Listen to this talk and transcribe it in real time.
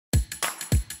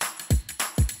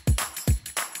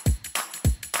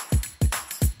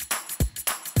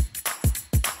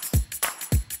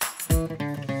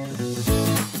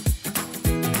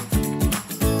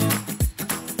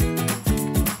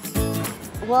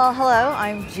Well, hello,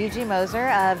 I'm Gigi Moser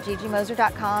of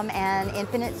gigimoser.com and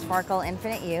Infinite Sparkle,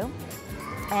 Infinite You.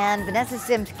 And Vanessa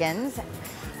Simpkins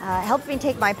helped me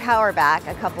take my power back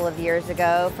a couple of years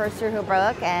ago, first through her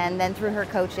book and then through her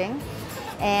coaching.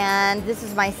 And this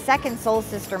is my second Soul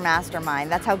Sister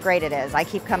Mastermind. That's how great it is. I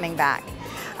keep coming back.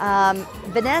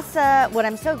 Vanessa, what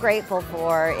I'm so grateful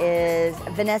for is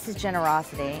Vanessa's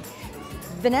generosity.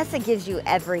 Vanessa gives you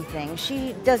everything.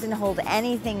 She doesn't hold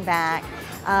anything back.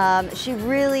 She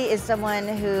really is someone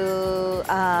who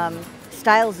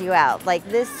styles you out. Like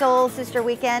this Soul Sister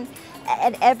weekend,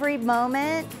 at every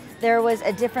moment, there was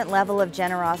a different level of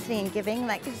generosity and giving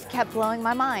that just kept blowing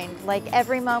my mind. Like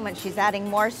every moment, she's adding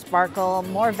more sparkle,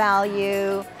 more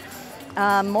value,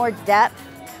 more depth,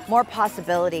 more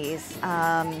possibilities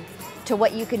to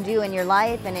what you can do in your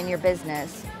life and in your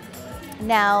business.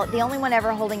 Now, the only one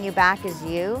ever holding you back is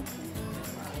you,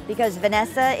 because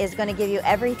Vanessa is going to give you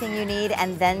everything you need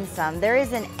and then some. There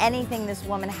isn't anything this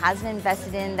woman hasn't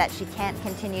invested in that she can't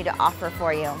continue to offer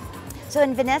for you. So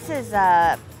in Vanessa's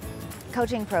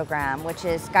coaching program, which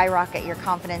is Skyrocket Your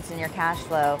Confidence and Your Cash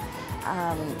Flow,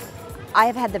 I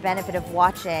have had the benefit of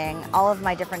watching all of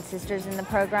my different sisters in the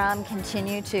program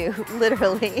continue to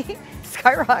literally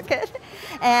skyrocket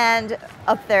and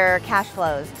up their cash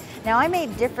flows. Now, I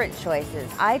made different choices.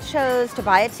 I chose to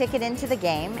buy a ticket into the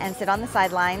game and sit on the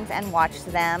sidelines and watch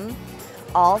them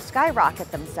all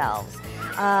skyrocket themselves.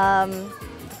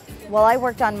 Well, I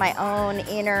worked on my own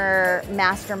inner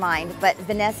mastermind, but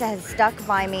Vanessa has stuck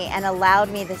by me and allowed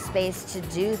me the space to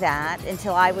do that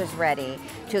until I was ready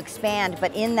to expand.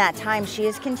 But in that time, she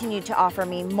has continued to offer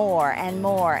me more and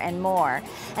more and more.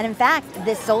 And in fact,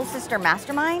 this Soul Sister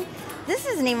Mastermind, this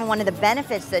isn't even one of the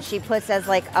benefits that she puts as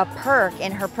like a perk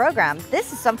in her program.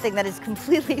 This is something that is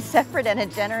completely separate and a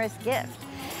generous gift.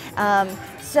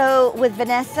 So with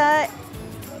Vanessa,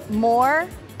 more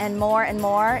and more and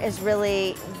more is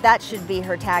really, that should be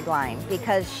her tagline,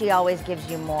 because she always gives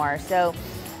you more. So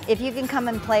if you can come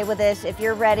and play with this, if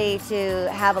you're ready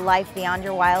to have a life beyond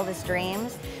your wildest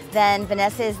dreams, then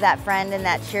Vanessa is that friend and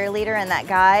that cheerleader and that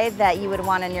guide that you would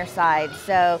want on your side.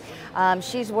 So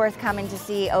she's worth coming to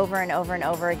see over and over and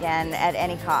over again at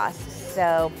any cost.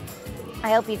 So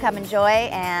I hope you come enjoy,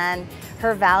 and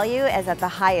her value is at the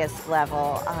highest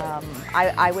level.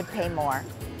 I would pay more.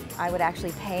 I would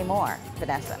actually pay more,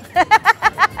 Vanessa.